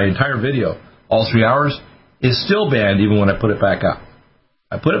 But my entire video, all 3 hours, is still banned even when I put it back up.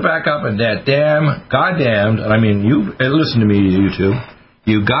 I put it back up, and that goddamned, and I mean, you listen to me, YouTube,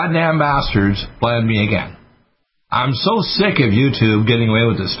 you goddamn bastards banned me again. I'm so sick of YouTube getting away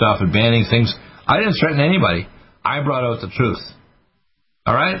with this stuff and banning things. I didn't threaten anybody. I brought out the truth.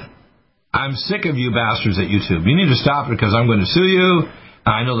 All right? I'm sick of you bastards at YouTube. You need to stop it because I'm going to sue you.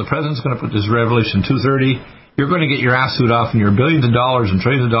 I know the president's going to put this Revolution 230. You're going to get your ass sued off, and your billions of dollars and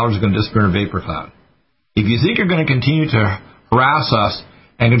trillions of dollars are going to disappear in a vapor cloud. If you think you're going to continue to harass us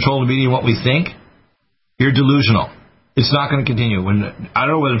and control the media and what we think, you're delusional. It's not going to continue. I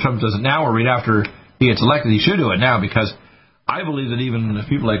don't know whether Trump does it now or right after he gets elected. He should do it now because I believe that even the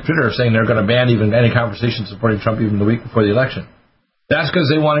people like Twitter are saying they're going to ban even any conversation supporting Trump even the week before the election. That's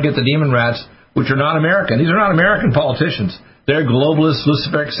because they want to get the demon rats, which are not American. These are not American politicians. They're globalist,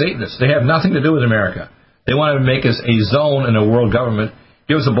 Luciferic Satanists. They have nothing to do with America. They want to make us a zone in a world government,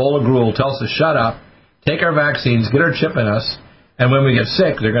 give us a bowl of gruel, tell us to shut up, take our vaccines, get our chip in us, and when we get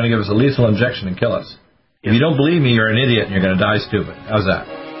sick, they're going to give us a lethal injection and kill us. If you don't believe me, you're an idiot and you're going to die stupid. How's that?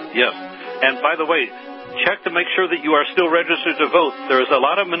 Yes. And by the way, check to make sure that you are still registered to vote. There is a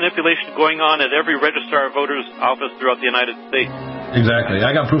lot of manipulation going on at every registrar of voters office throughout the United States. Exactly. I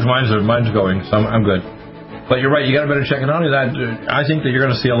got proof mine's going, so I'm good. But you're right, you got to better check. And not only that, I think that you're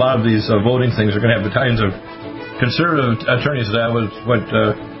going to see a lot of these voting things are going to have battalions of conservative attorneys. That was what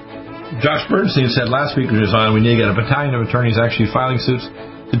Josh Bernstein said last week when he was on. We need to get a battalion of attorneys actually filing suits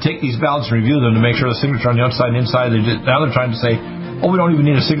to take these ballots and review them to make sure the signature on the outside and inside. Now they're trying to say, oh, we don't even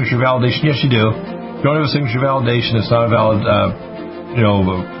need a signature validation. Yes, you do. If you don't have a signature validation, it's not a valid,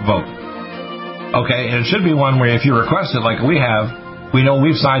 vote. Okay, and it should be one where if you request it like we have, we know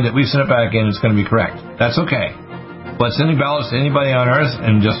we've signed it, we've sent it back in, it's going to be correct. That's okay. But sending ballots to anybody on earth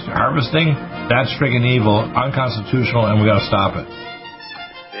and just harvesting, that's friggin' evil, unconstitutional, and we got to stop it.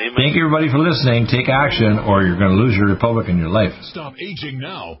 Amen. Thank you, everybody, for listening. Take action, or you're going to lose your republic in your life. Stop aging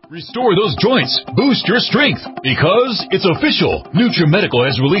now. Restore those joints. Boost your strength. Because it's official. NutriMedical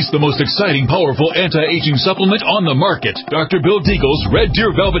has released the most exciting, powerful anti-aging supplement on the market. Dr. Bill Deagle's Red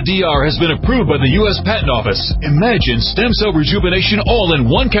Deer Velvet DR has been approved by the U.S. Patent Office. Imagine stem cell rejuvenation all in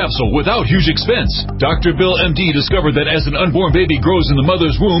one capsule without huge expense. Dr. Bill MD discovered that as an unborn baby grows in the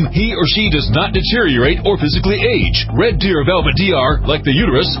mother's womb, he or she does not deteriorate or physically age. Red Deer Velvet DR, like the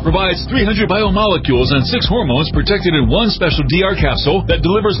uterus, provides 300 biomolecules and 6 hormones protected in one special DR capsule that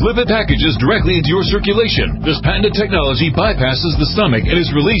delivers lipid packages directly into your circulation. This patented technology bypasses the stomach and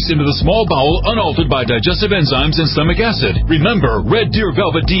is released into the small bowel unaltered by digestive enzymes and stomach acid. Remember, Red Deer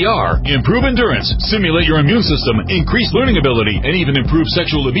Velvet DR. Improve endurance, stimulate your immune system, increase learning ability, and even improve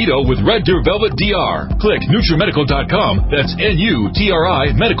sexual libido with Red Deer Velvet DR. Click NutriMedical.com, that's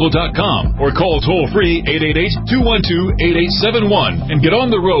NutriMedical.com, or call toll-free 888-212-8871 and get on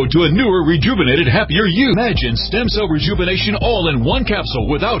the road to a newer, rejuvenated, happier you. Imagine stem cell rejuvenation all in one capsule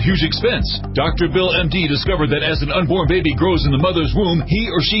without huge expense. Dr. Bill MD discovered that as an unborn baby grows in the mother's womb, he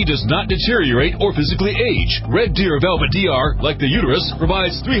or she does not deteriorate or physically age. Red Deer Velvet DR, like the uterus,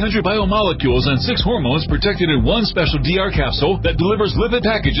 provides 300 biomolecules and 6 hormones protected in one special DR capsule that delivers lipid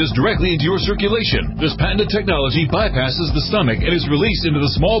packages directly into your circulation. This patented technology bypasses the stomach and is released into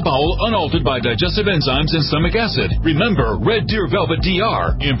the small bowel unaltered by digestive enzymes and stomach acid. Remember, Red Deer Velvet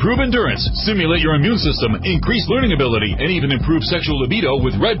DR. Improve endurance, stimulate your immune system, increase learning ability, and even improve sexual libido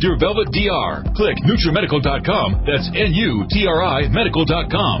with Red Deer Velvet DR. Click NutriMedical.com, that's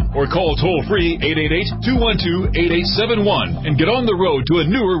NutriMedical.com, or call toll-free 888-212-8871 and get on the road to a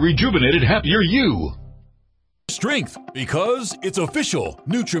newer, rejuvenated, happier you. Strength, because it's official.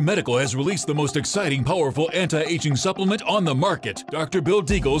 NutriMedical has released the most exciting, powerful anti-aging supplement on the market. Dr. Bill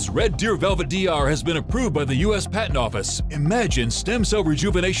Deagle's Red Deer Velvet DR has been approved by the U.S. Patent Office. Imagine stem cell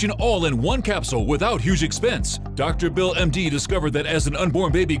rejuvenation all in one capsule without huge expense. Dr. Bill MD discovered that as an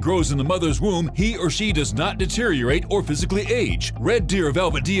unborn baby grows in the mother's womb, he or she does not deteriorate or physically age. Red Deer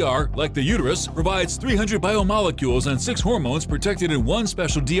Velvet DR, like the uterus, provides 300 biomolecules and 6 hormones protected in one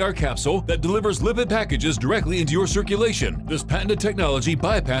special DR capsule that delivers lipid packages directly into your circulation. This patented technology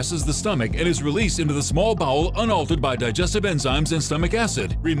bypasses the stomach and is released into the small bowel unaltered by digestive enzymes and stomach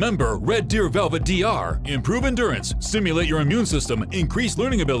acid. Remember, Red Deer Velvet DR. Improve endurance, stimulate your immune system, increase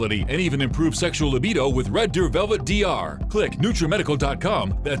learning ability, and even improve sexual libido with Red Deer Velvet DR. Click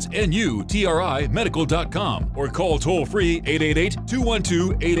NutriMedical.com, that's NutriMedical.com, or call toll-free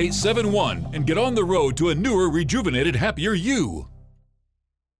 888-212-8871 and get on the road to a newer, rejuvenated, happier you.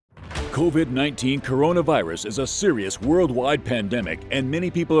 COVID-19 coronavirus is a serious worldwide pandemic, and many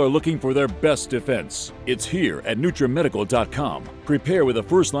people are looking for their best defense. It's here at NutriMedical.com. Prepare with a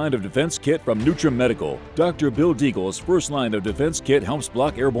first line of defense kit from NutriMedical. Dr. Bill Deagle's first line of defense kit helps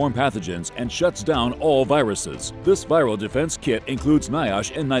block airborne pathogens and shuts down all viruses. This viral defense kit includes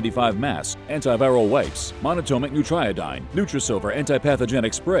NIOSH N95 mask, antiviral wipes, monatomic nutriodine, Nutrisilver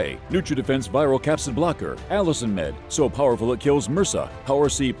antipathogenic spray, NutriDefense viral capsid blocker, NutriMeds, so powerful it kills MRSA, Power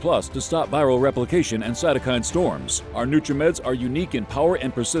C Plus to stop viral replication and cytokine storms. Our NutriMeds are unique in power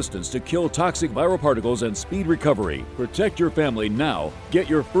and persistence to kill toxic viral particles and speed recovery. Protect your family now. Get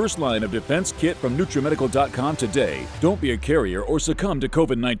your first line of defense kit from NutriMedical.com today. Don't be a carrier or succumb to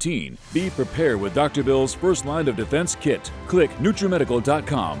COVID-19. Be prepared with Dr. Bill's first line of defense kit. Click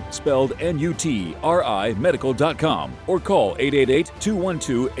NutriMedical.com, spelled N-U-T-R-I medical.com, or call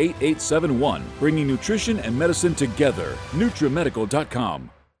 888-212-8871, bringing nutrition and medicine together. NutriMedical.com.